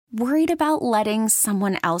Worried about letting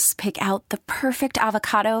someone else pick out the perfect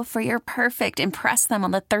avocado for your perfect impress them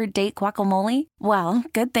on the third date guacamole? Well,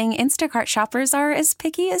 good thing Instacart shoppers are as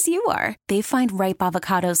picky as you are. They find ripe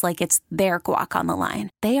avocados like it's their guac on the line.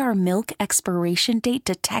 They are milk expiration date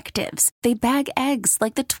detectives. They bag eggs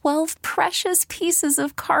like the 12 precious pieces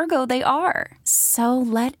of cargo they are. So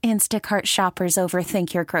let Instacart shoppers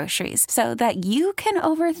overthink your groceries so that you can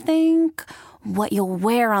overthink what you'll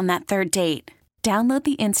wear on that third date. Download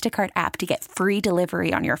the Instacart app to get free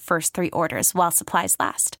delivery on your first 3 orders while supplies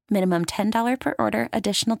last. Minimum $10 per order.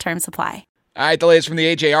 Additional terms apply. All right, the latest from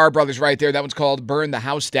the AJR brothers right there. That one's called Burn the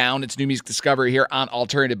House Down. It's new music discovery here on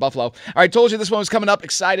Alternative Buffalo. All right, told you this one was coming up.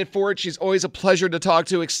 Excited for it. She's always a pleasure to talk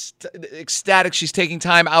to. Ecstatic she's taking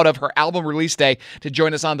time out of her album release day to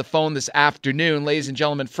join us on the phone this afternoon. Ladies and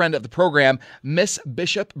gentlemen, friend of the program, Miss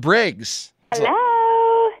Bishop Briggs. Hello.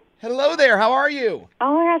 Hello there. How are you?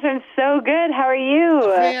 Oh my gosh, I'm so good. How are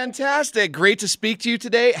you? Fantastic. Great to speak to you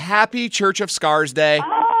today. Happy Church of Scars Day.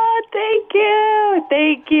 Oh, thank you.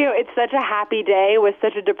 Thank you. It's such a happy day with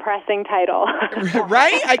such a depressing title.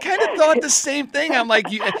 Right? I kind of thought the same thing. I'm like,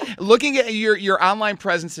 looking at your online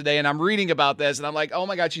presence today, and I'm reading about this, and I'm like, oh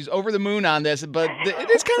my God, she's over the moon on this, but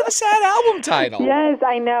it is kind of a sad album title. Yes,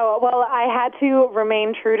 I know. Well, I had to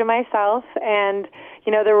remain true to myself, and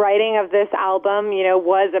the writing of this album,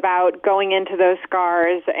 was about going into those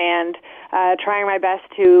scars and trying my best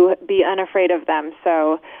to be unafraid of them.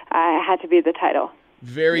 So it had to be the title.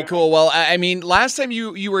 Very cool. Well, I mean, last time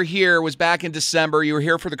you were here was back in December. You were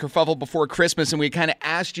here for the kerfuffle before Christmas, and we kind of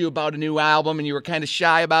asked you about a new album, and you were kind of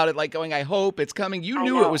shy about it, like going, I hope it's coming. You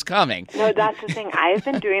knew it was coming. No, that's the thing. I've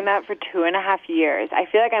been doing that for 2.5 years. I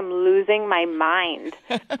feel like I'm losing my mind.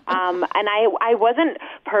 And I wasn't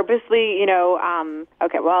purposely,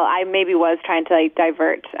 I maybe was trying to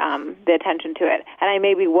divert the attention to it, and I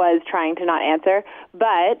maybe was trying to not answer,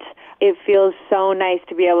 but it feels so nice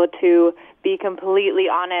to be able to be completely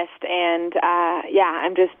honest, and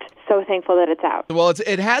I'm just so thankful that it's out. Well,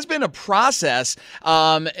 it has been a process.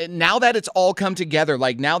 Now that it's all come together,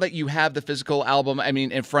 like now that you have the physical album,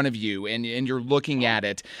 in front of you, and you're looking at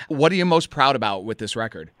it, what are you most proud about with this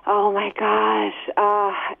record? Oh my gosh,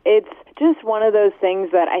 it's just one of those things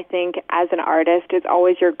that I think as an artist, it's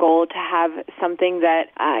always your goal to have something that,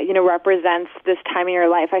 represents this time in your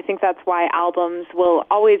life. I think that's why albums will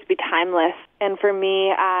always be timeless. And for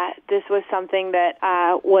me, this was something that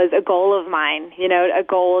was a goal of mine, a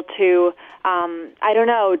goal to,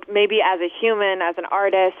 maybe as a human, as an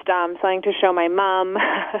artist, something to show my mom,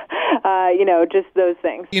 just those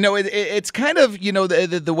things. It's kind of,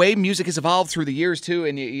 the way music has evolved through the years, too,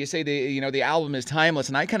 and you say the album is timeless,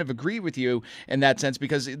 and I kind of agree with you in that sense,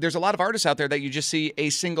 because there's a lot of artists out there that you just see a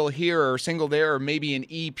single here or a single there or maybe an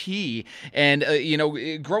EP, and,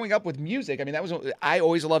 growing up with music, I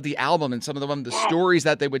always loved the album and some of the stories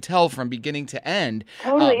that they would tell from beginning to end.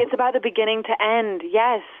 Totally. It's about the beginning to end.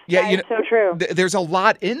 Yes. Yeah. That's so true. There's a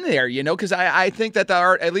lot in there, because I think that the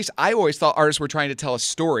art, at least I always thought artists were trying to tell a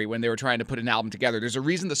story when they were trying to put an album together. There's a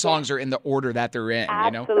reason the songs are in the order that they're in,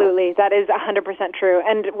 Absolutely. That is 100% true.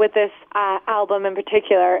 And with this album in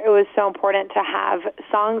particular, it was so important to have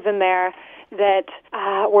songs in there that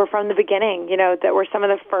were from the beginning, that were some of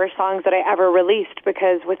the first songs that I ever released,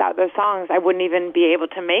 because without those songs, I wouldn't even be able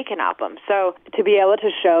to make an album. So to be able to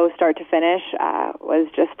show start to finish was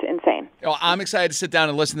just insane. Well, I'm excited to sit down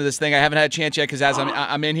and listen to this thing. I haven't had a chance yet, because as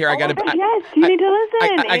I'm in here, I got to... Yes, you need to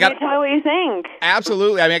listen. You need to tell me what you think.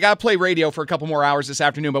 Absolutely. I got to play radio for a couple more hours this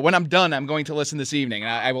afternoon, but when I'm done, I'm going to listen this evening,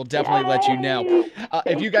 and I will definitely let you know.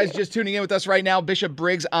 If you guys just tuning in with us right now, Bishop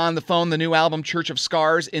Briggs on the phone, the new album, Church of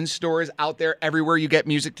Scars, in stores, out there, everywhere you get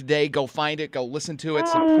music today. Go find it, go listen to it,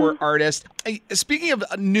 support artists. Speaking of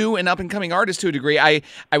new and up-and-coming artists to a degree, I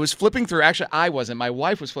was flipping through, actually I wasn't, my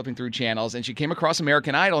wife was flipping through channels, and she came across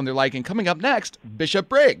American Idol, and they're like, and coming up next, Bishop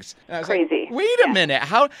Briggs. And I was crazy. Like, wait a minute,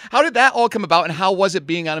 how did that all come about, and how was it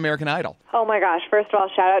being on American Idol? Oh my gosh, first of all,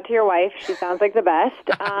 shout out to your wife. She sounds like the best.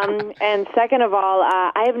 And second of all,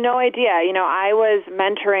 I have no idea. I was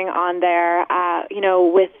mentoring on there,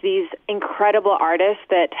 with these incredible artists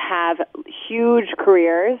that have huge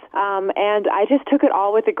careers, and I just took it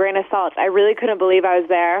all with a grain of salt. I really couldn't believe I was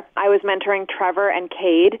there. I was mentoring Trevor and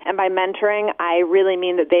Cade, and by mentoring, I really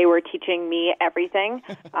mean that they were teaching me everything.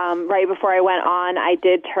 Right before I went on, I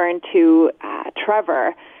did turn to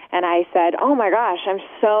Trevor, and I said, oh my gosh, I'm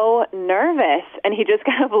so nervous. And he just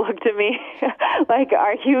kind of looked at me like,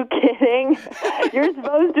 are you kidding? You're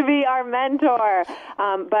supposed to be our mentor.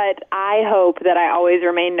 But I hope that I always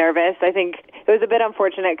remain nervous. I think it was a bit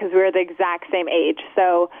unfortunate because we were the exact same age.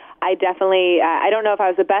 So I definitely, I don't know if I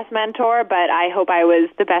was the best mentor, but I hope I was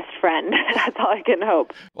the best friend. That's all I can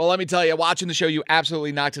hope. Well, let me tell you, watching the show, you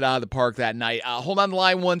absolutely knocked it out of the park that night. Hold on the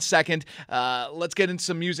line 1 second. Let's get into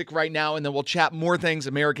some music right now, and then we'll chat more things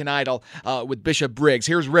American Idol with Bishop Briggs.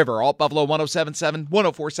 Here's River, Alt Buffalo 107.7,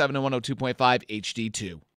 104.7, and 102.5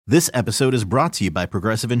 HD2. This episode is brought to you by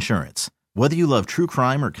Progressive Insurance. Whether you love true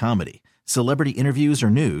crime or comedy, celebrity interviews or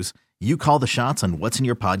news, you call the shots on what's in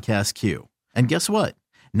your podcast queue. And guess what?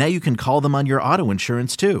 Now you can call them on your auto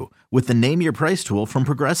insurance too with the Name Your Price tool from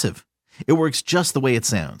Progressive. It works just the way it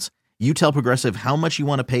sounds. You tell Progressive how much you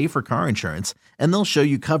want to pay for car insurance, and they'll show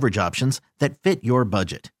you coverage options that fit your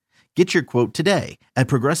budget. Get your quote today at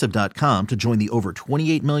Progressive.com to join the over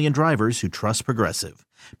 28 million drivers who trust Progressive.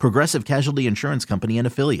 Progressive Casualty Insurance Company and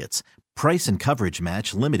Affiliates. Price and coverage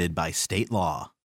match limited by state law.